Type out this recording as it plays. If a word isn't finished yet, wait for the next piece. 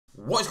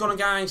What is going on,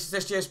 guys?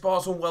 It's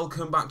SJHSports and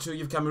welcome back to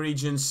FIFA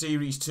Regions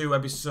Series 2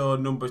 episode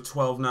number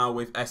 12 now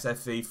with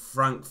FSV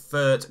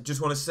Frankfurt. Just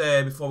want to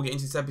say before we get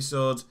into this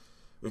episode,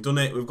 we've done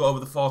it. We've got over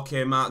the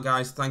 4K mark,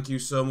 guys. Thank you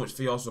so much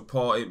for your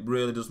support. It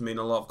really does mean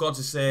a lot. I've got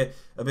to say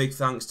a big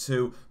thanks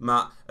to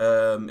Matt,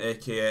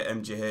 aka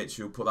MGH,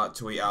 who put that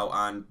tweet out,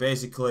 and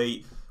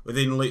basically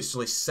within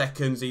literally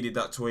seconds he did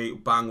that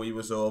tweet, bang, we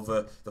was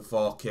over the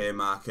 4K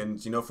mark.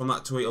 And you know, from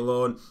that tweet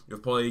alone,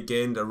 you've probably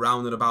gained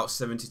around and about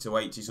 70 to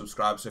 80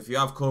 subscribers. So if you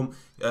have come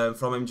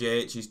from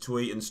MJH's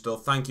tweet and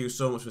stuff, thank you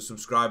so much for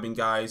subscribing,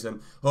 guys, and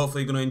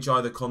hopefully you're going to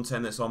enjoy the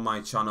content that's on my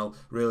channel.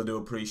 Really do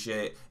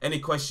appreciate it. Any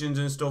questions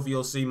and stuff,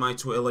 you'll see my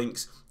Twitter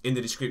links in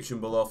the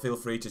description below. Feel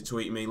free to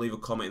tweet me, leave a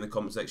comment in the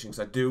comment section, because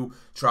I do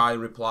try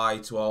and reply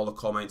to all the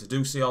comments. I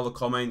do see all the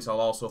comments.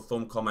 I'll also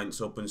thumb comments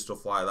up and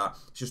stuff like that.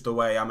 It's just the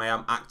way I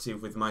am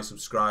active with my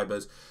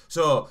subscribers.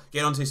 So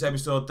get on to this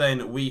episode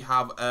then. We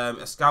have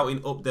a scouting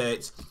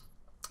update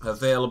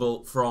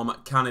available from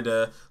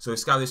Canada. So we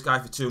scouted this guy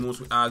for 2 months.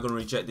 We are going to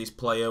reject this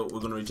player.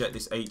 We're going to reject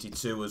this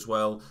 82 as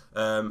well.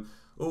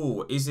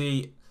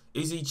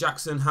 Izzy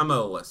Jackson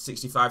Hamill,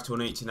 65 to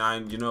an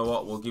 89. You know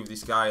what? We'll give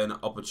this guy an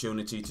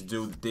opportunity to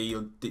do the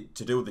deal,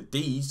 to do the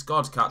D's.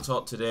 God, can't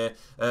talk today.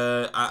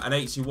 An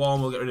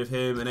 81, we'll get rid of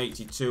him. An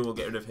 82, we'll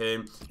get rid of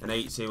him. An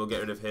 80, we'll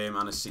get rid of him.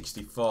 And a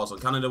 64. So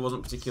Canada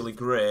wasn't particularly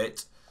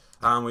great.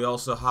 And we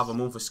also have a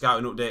monthly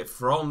scouting update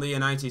from the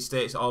United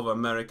States of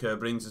America.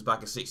 Brings us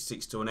back a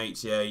 66 to an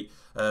 88.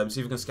 See if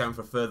we can scout him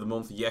for a further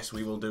month. Yes,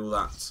 we will do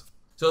that.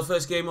 So the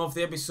first game of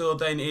the episode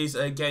then is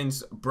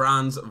against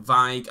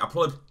Braunschweig.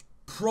 I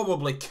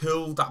probably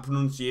killed that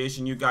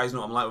pronunciation. You guys know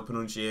what I'm like with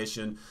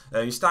pronunciation.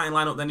 Your starting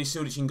lineup then is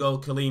Sudic in goal,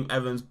 Kalim,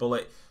 Evans,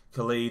 Bullet,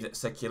 Khalid,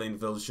 Sekulin,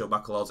 Vilchuk,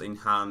 Bacalords,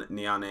 Inhan,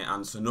 Niane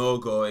and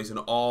Sonogo is an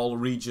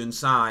all-region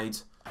side.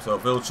 So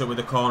Vilchuk with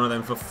the corner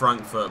then for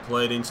Frankfurt.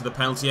 Played into the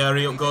penalty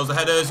area. Up goes the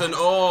headers and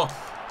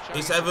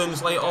it's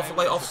Evans. Lay it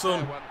off,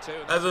 son.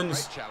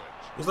 Evans.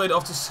 He's laid it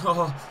off to...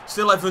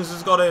 still Evans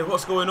has got it.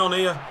 What's going on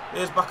here?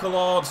 Here's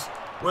Bacalords.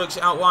 Works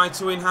it out wide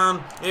to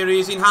Inhan. Here he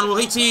is. Inhan will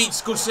hit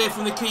it. Good save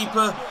from the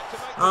keeper.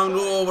 And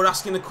we're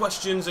asking the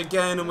questions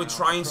again, and we're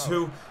trying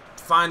to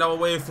find our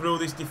way through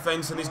this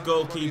defence and this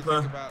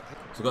goalkeeper. So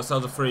we've got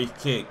ourselves a free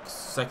kick.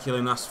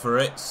 Sekulin asks for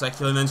it.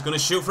 Sekulin then's going to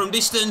shoot from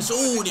distance.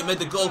 And it made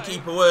the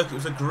goalkeeper work. It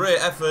was a great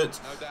effort.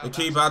 The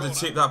keeper had to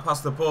tip that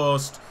past the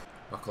post.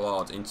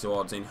 Bacalord in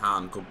towards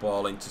Inhan. Good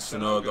ball into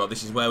Sonogo.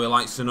 This is where we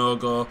like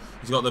Sonogo.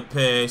 He's got the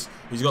pace.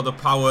 He's got the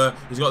power.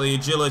 He's got the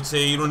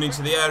agility. Running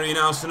into the area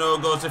now.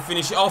 Sonogo to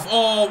finish it off.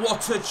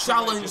 What a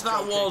challenge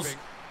that was.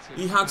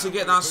 He had to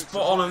get that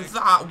spot on, and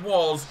that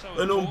was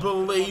an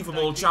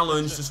unbelievable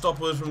challenge to stop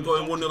us from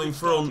going 1-0 in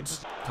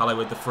front. Calais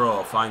with the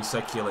throw. Finds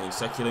Sekulin.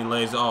 Sekulin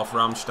lays it off.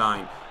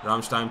 Rammstein.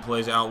 Rammstein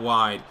plays it out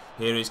wide.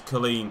 Here is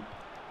Kalim.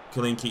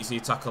 Kalim keeps the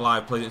attack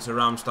alive. Plays it to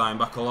Rammstein.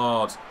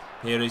 Bacalord.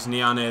 Here is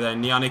Niane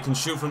then. Niane can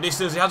shoot from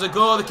distance. He has a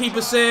go. The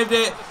keeper saved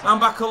it.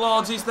 And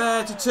Bacalords is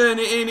there to turn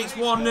it in. It's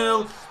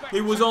 1-0.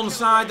 He was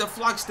onside. The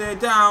flag stayed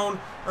down.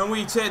 And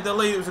we take the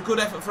lead. It was a good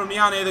effort from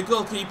Niane. The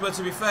goalkeeper,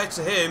 to be fair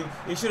to him,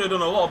 he should have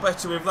done a lot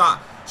better with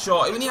that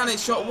shot. Even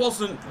Niane's shot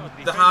wasn't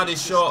the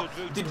hardest shot.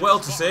 He did well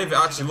to save it,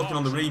 actually, looking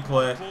on the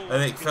replay.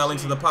 And it fell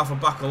into the path of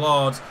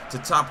Bacalords to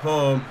tap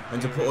home and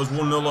to put us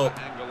 1-0 up.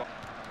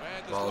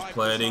 Ball's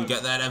played in,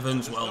 get there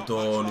Evans, well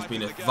done. He's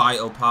been a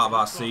vital part of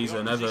our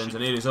season, Evans,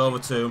 and here he's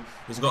Overtoom.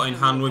 He's got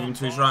Inhan with him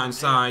to his right hand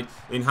side.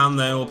 Inhan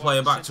then will play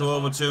it back to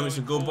Overtoom. It's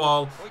a good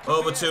ball.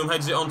 Overtoom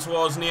heads it on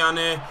towards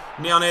Niane.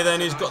 Niane then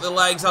has got the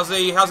legs, has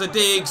a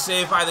dig,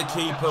 saved by the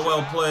keeper,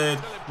 well played.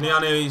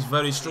 Niane is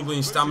very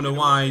struggling stamina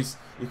wise.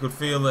 You could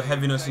feel the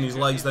heaviness in his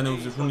legs, then he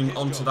was just running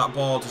onto that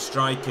ball to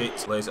strike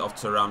it. Lays it off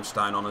to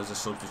Rammstein on as a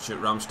substitute.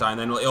 Rammstein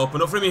then let it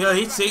open up for him. He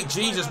hits it.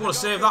 Jesus, what a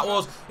save that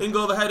was. In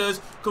go the headers.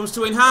 Comes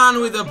to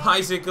Inhan with a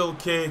bicycle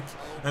kick.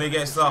 And he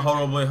gets that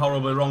horribly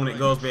wrong, and it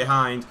goes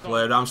behind.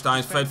 Play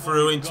Rammstein's fed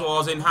through in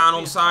towards Inhan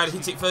on side.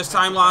 Hit it first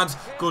time, lads.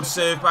 Good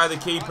save by the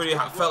keeper. He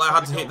felt like I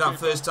had to hit that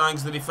first time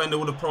because the defender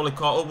would have probably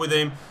caught up with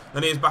him.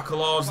 And here's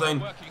Bacalords then.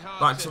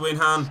 Back to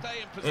Inhan.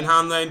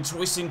 Inhan then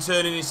twisting,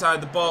 turning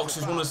inside the box.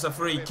 He's won us a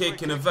free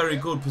kick in a very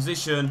good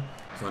position.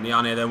 So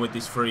Niane then with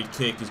this free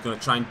kick, he's going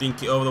to try and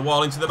dink it over the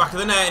wall into the back of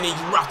the net. And he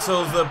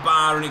rattles the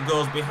bar and it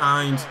goes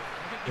behind.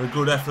 A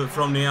good effort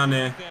from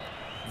Niane.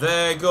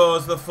 There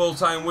goes the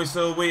full-time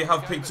whistle. We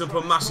have picked up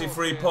a massive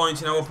 3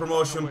 points in our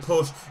promotion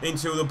push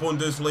into the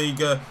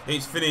Bundesliga.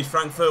 It's finished.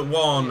 Frankfurt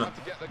 1,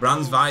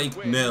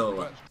 Braunschweig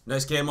 0.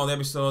 Next game of the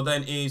episode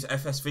then is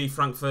FSV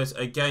Frankfurt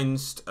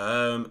against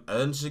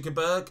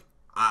Ernstberg.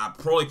 I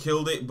probably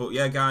killed it, but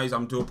yeah, guys,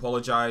 I do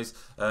apologise.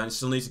 I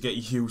still need to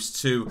get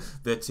used to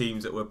the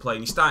teams that we're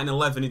playing. Starting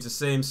 11 is the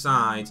same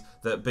side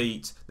that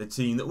beat the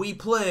team that we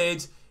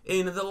played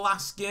in the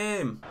last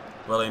game.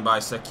 Well in by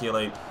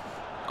Sekulin.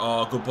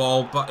 Good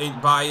ball by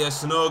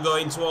Sonogo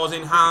in towards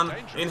Inhan.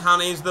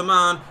 Inhan is the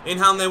man.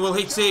 Inhan they will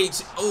hit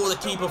it. The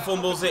keeper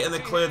fumbles it and they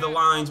clear the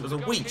lines. It was a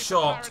weak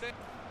shot.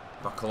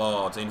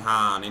 Bacalords,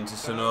 Inhan into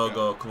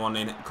Sonogo. Come on,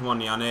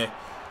 Niane.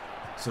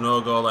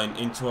 Sonogo then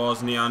in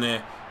towards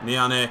Niane.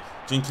 Niane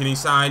jinking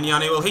inside.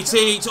 Niane will hit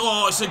it.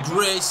 Oh, it's a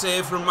great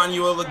save from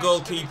Manuel, the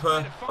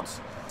goalkeeper.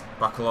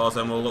 Bacalaos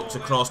then will look to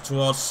cross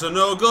towards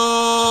Sonogo.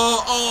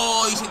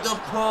 Oh, he's hit the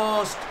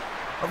post.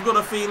 I've got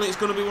a feeling it's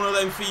going to be one of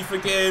them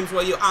FIFA games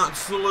where you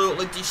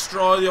absolutely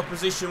destroy the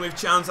opposition with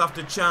chance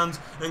after chance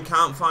and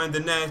can't find the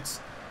net.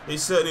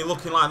 It's certainly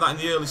looking like that in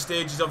the early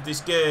stages of this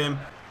game.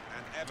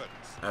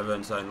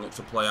 Evans then looks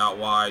to play out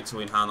wide to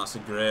Inhan. That's a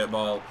great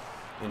ball.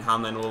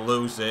 Inhan then will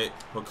lose it,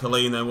 but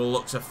Colleen then will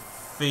look to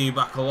feed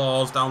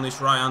Bacalaos down this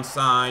right hand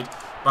side.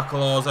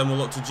 Bacalaos then will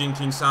look to jink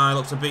inside,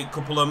 look to beat a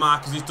couple of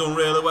markers. He's done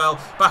really well.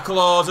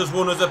 Bacalaos has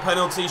won as a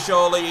penalty,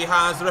 surely he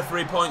has. The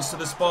referee points to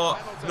the spot.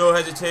 No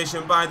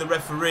hesitation by the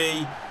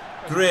referee.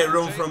 Great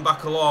run from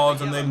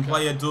Bacalaos, and then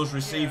player does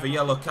receive a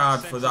yellow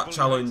card for that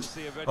challenge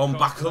on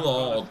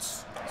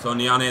Bacalaos. So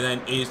Niane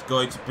then is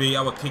going to be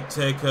our kick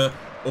taker.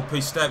 Up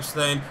his steps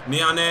then.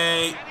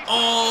 Niane.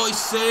 Oh, he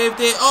saved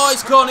it. Oh,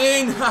 it's gone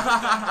in.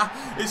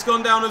 It's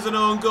gone down as an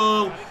own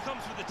goal.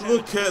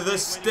 Look at the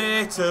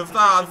state of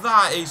that.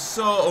 That is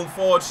so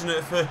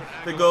unfortunate for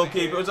the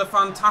goalkeeper. It was a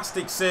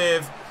fantastic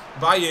save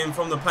by him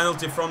from the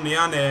penalty from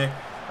Niane.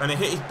 And it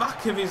hit his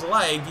back of his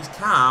leg, his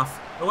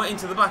calf. It went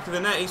into the back of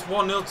the net. It's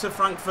 1-0 to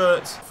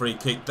Frankfurt. Free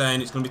kick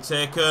then. It's going to be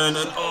taken.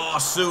 And oh,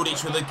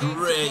 Sudic with a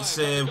great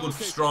save. Good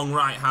strong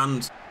right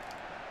hand.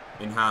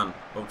 Inhan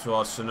up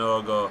towards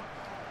Sonogo.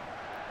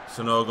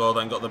 Sonogo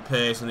then got the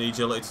pace and the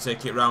agility to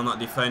take it round that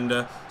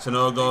defender.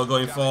 Sonogo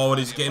going forward,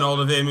 he's getting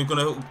hold of him. He's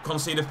going to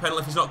concede a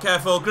penalty if he's not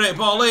careful. Great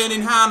ball in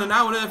hand, and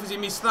how on earth has he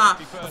missed that?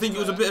 I think it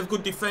was a bit of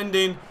good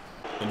defending.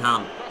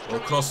 Inhan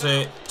will cross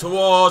it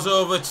towards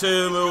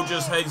Overtomb, who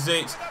just heads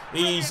it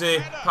easy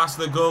past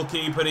the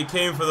goalkeeper. He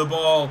came for the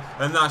ball,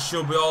 and that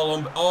should be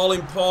all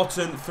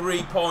important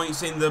 3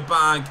 points in the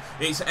bag.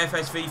 It's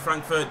FSV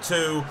Frankfurt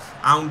 2,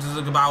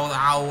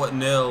 Augsburg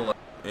 0.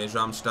 Here's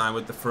Ramstein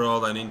with the throw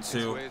then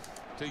into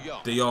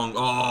De Jong.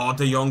 Oh,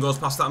 De Jong goes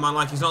past that man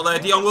like he's not there.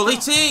 De Jong will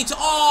hit it.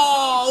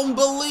 Oh,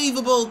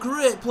 unbelievable.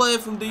 Great play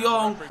from De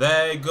Jong.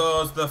 There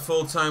goes the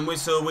full-time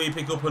whistle. We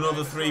pick up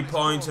another 3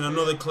 points and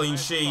another clean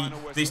sheet.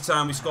 This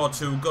time we scored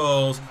 2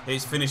 goals.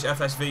 It's finished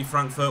FSV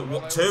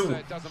Frankfurt 2.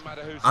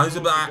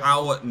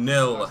 Augsburg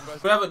 0.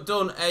 We haven't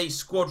done a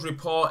squad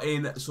report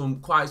in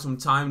quite some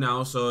time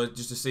now, so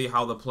just to see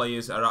how the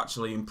players are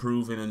actually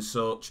improving and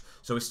such.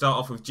 So we start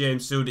off with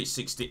James Sudic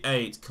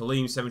 68,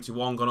 Kaleem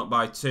 71 gone up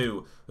by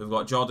 2. We've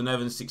got Jordan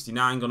Evans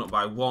 69 gone up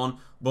by 1,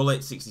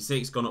 Bullet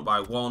 66 gone up by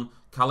 1,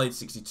 Khalid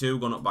 62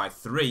 gone up by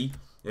 3.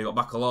 We've got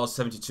Bacalaos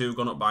 72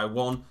 gone up by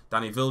 1,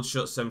 Danny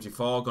Wildschut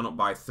 74 gone up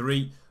by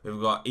 3.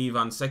 We've got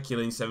Ivan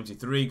Sekulin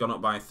 73 gone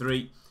up by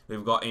 3.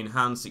 We've got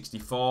Inhan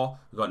 64.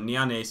 We've got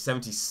Niane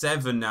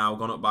 77 now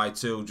gone up by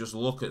 2. Just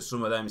look at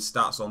some of them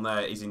stats on there.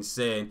 It's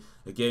insane.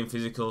 The game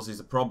physicals is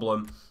the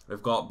problem.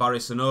 We've got Barry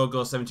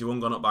Sonogo 71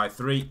 gone up by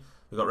 3.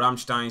 We've got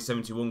Ramstein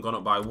 71 gone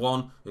up by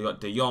 1. We've got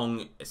De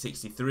Jong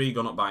 63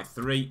 gone up by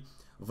 3.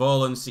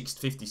 Volan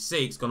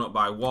 56 gone up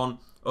by 1.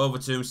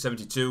 Overtomb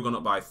 72 gone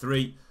up by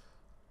 3.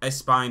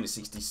 Espine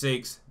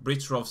 66.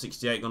 Britrov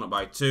 68 gone up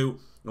by 2.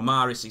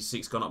 Umari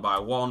 66 gone up by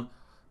 1.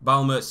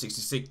 Balmert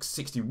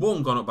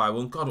 61 gone up by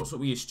 1. God, what's up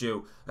with you,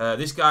 Stu?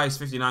 This guy is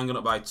 59 gone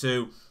up by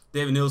 2.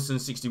 David Nielsen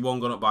 61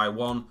 gone up by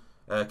 1.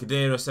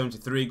 Kadira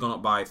 73 gone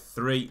up by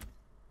 3.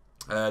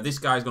 This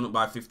guy's gone up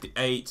by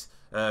 58.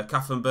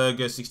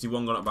 Kaffenberger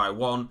 61 gone up by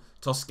 1.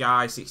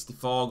 Toskai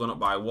 64 gone up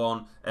by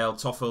 1. El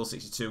Toffel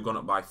 62 gone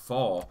up by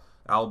 4.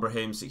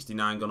 Albrahim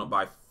 69 gone up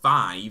by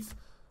 5.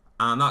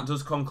 And that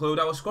does conclude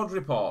our squad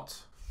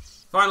report.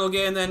 Final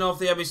game then of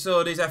the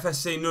episode is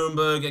FSC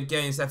Nuremberg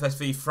against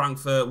FSV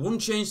Frankfurt. One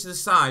change to the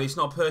side, it's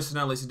not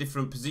personnel, it's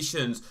different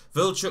positions.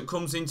 Wildschut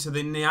comes into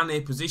the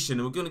Niane position,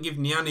 and we're going to give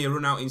Niane a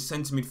run out in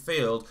centre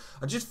midfield.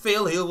 I just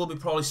feel he will be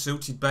probably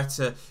suited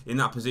better in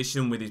that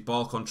position with his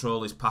ball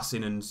control, his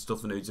passing and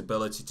stuff, and his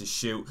ability to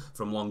shoot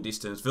from long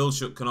distance.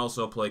 Wildschut can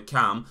also play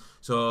cam,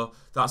 so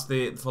that's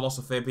the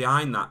philosophy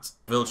behind that.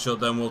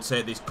 Wildschut then will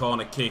take this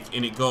corner kick,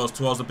 in it goes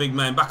towards the big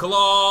man.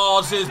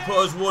 Bacalaos has put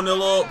us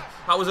 1-0 up.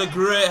 That was a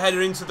great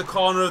header into the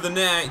corner of the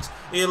net.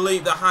 He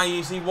leaped the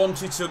highest. He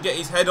wanted to get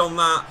his head on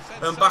that.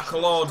 And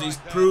Bacalaos is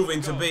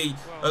proving to be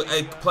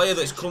a player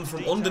that's come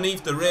from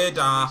underneath the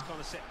radar.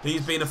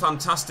 He's been a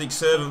fantastic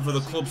servant for the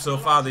club so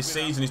far this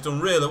season. He's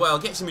done really well.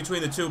 Gets in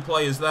between the 2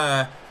 players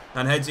there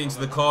and heads into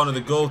the corner.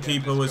 The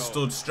goalkeeper was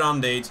stood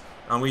stranded.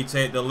 And we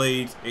take the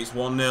lead. It's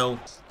 1-0.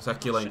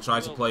 Sekulin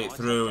tries to play it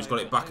through. He's got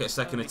it back at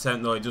second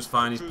attempt though. He does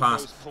find his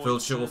pass.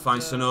 Wildschut will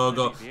find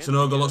Sonogo.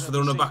 Sonogo looks for the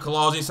run of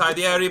Bacalaos inside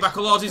the area.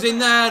 Bacalaos is in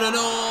there. And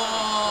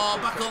oh,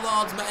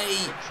 Bacalaos,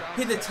 mate.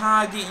 Hit the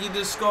target. You'd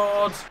have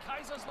scored.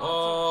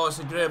 Oh, it's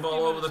a great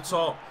ball over the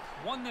top.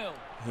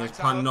 Here's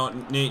Pan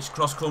Nich.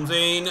 Cross comes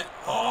in.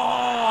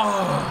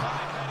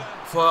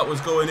 Oh, thought that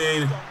was going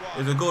in.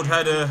 It was a good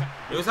header.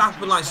 It was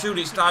happening like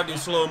Sudic dived in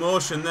slow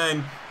motion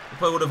then. The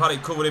player would have had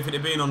it covered if it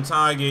had been on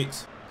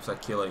target.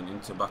 Sekulin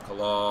into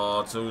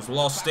Bacalaos, who's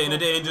lost it in a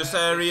dangerous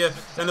area.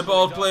 Then the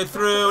ball played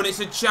through, and it's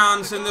a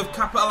chance, and they've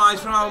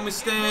capitalised from our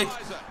mistake.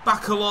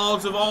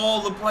 Bacalaos, of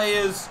all the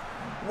players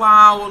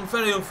Wow,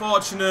 very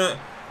unfortunate.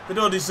 They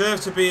don't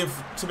deserve to be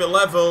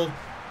level,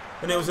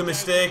 and it was a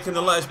mistake, and they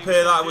let us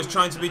pay that. I was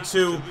trying to be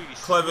too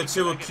clever,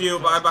 too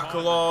acute by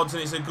Bacalords,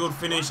 and it's a good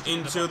finish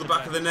into the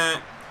back of the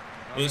net.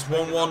 It's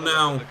 1-1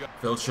 now.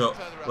 Field shot,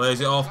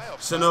 lays it off.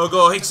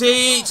 Sanogo hits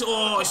it.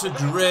 Oh, it's a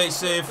great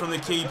save from the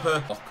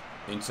keeper.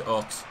 Into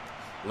Ott,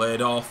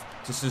 laid off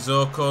to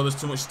Sissoko. There's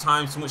too much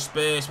time, too much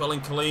space. Well in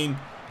clean.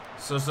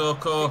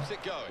 Sissoko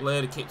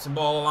keeps the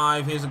ball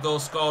alive. Here's a goal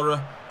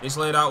scorer. It's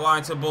laid out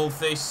wide to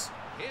Bulthis.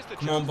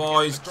 Come on,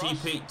 boys,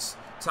 keep it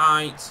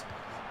tight.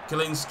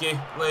 Kalinski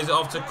lays it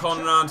off to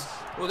Conrad.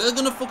 Well, they're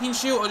going to fucking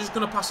shoot, or just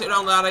going to pass it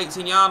around that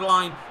 18-yard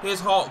line. Here's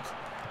Hawk.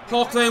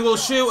 Hawk then will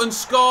shoot and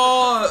score.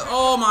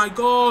 Oh my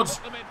God.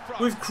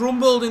 We've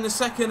crumbled in the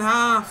second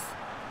half.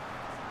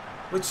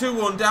 We're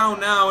 2-1 down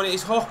now, and it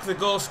is Hawk, the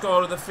goal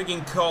scorer, the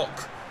frigging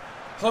cock.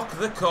 Hawk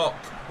the cock.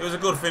 It was a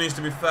good finish,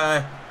 to be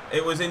fair.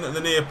 It was in at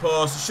the near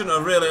post. Shouldn't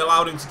have really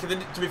allowed him to.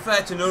 To be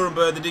fair to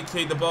Nuremberg, they did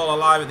keep the ball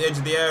alive at the edge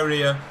of the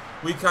area.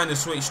 We kind of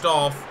switched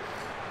off,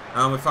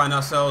 and we find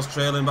ourselves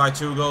trailing by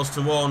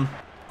 2-1.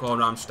 Go on,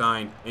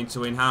 Rammstein into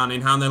Inhan.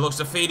 Inhan then looks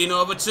to feed in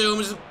over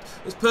two.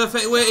 It's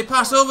perfect way to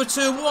pass over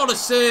two. What a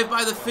save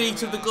by the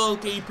feet of the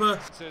goalkeeper.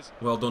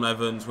 Well done,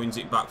 Evans. Wins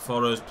it back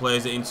for us.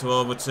 Plays it into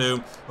over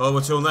two. Over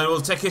two, and then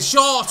we'll take a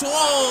shot.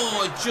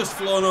 Oh, it just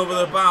flown over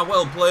the bar.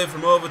 Well played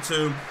from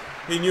Overtoom.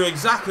 He knew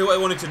exactly what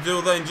he wanted to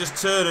do then. Just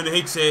turn and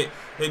hit it.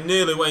 It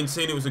nearly went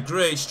in. It was a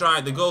great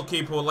strike. The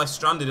goalkeeper was left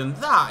stranded, and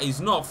that is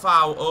not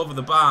foul over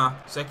the bar.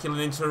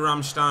 Sekulin into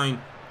Rammstein.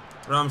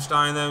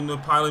 Rammstein then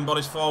piling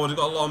bodies forward. We've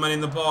got a lot of men in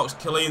the box.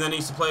 Killeen then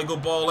needs to play a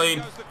good ball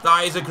in.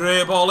 That is a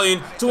great ball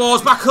in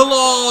towards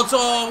Bacalords.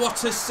 Oh,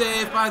 what a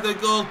save by the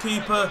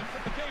goalkeeper.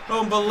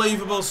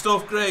 Unbelievable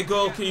stuff. Great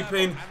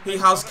goalkeeping. He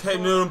has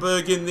kept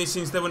Nuremberg in this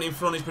since they went in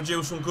front. He's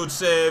produced some good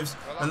saves,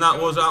 and that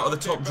was out of the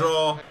top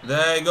draw.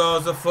 There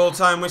goes the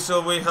full-time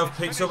whistle. We have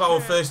picked up our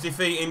first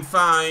defeat in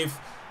 5.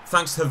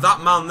 Thanks to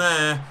that man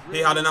there, he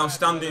had an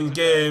outstanding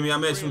game. He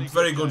made some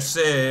very good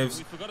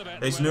saves.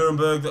 It's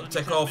Nuremberg that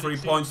take all 3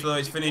 points, though.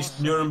 It's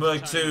finished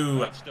Nuremberg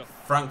 2,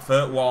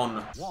 Frankfurt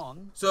 1.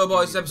 So,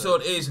 boys, this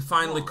episode is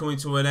finally coming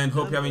to an end.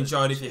 Hope you have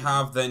enjoyed. If you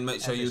have, then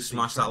make sure you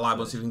smash that like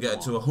button so we can get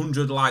to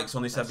 100 likes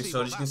on this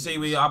episode. As you can see,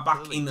 we are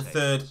back in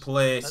 3rd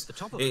place.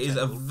 It is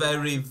a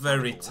very,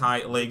 very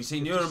tight league. You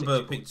see,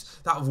 Nuremberg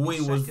picked that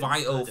win was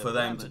vital for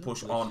them to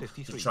push on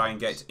to try and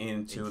get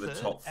into the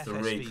top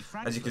 3.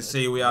 As you can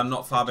see, we are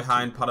not far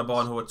behind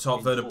Paderborn, who are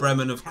top. Werder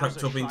Bremen have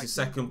crept up into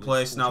 2nd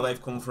place. Now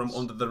they've come from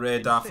under the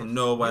radar from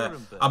nowhere.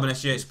 I'm an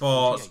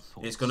SJHSports.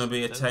 It's going to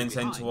be a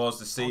 10-10 towards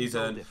the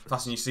season.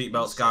 Fasten your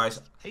seatbelts,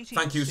 guys.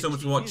 Thank you so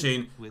much for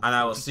watching, and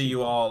I will see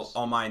you all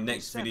on my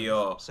next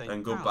video,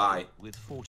 and goodbye.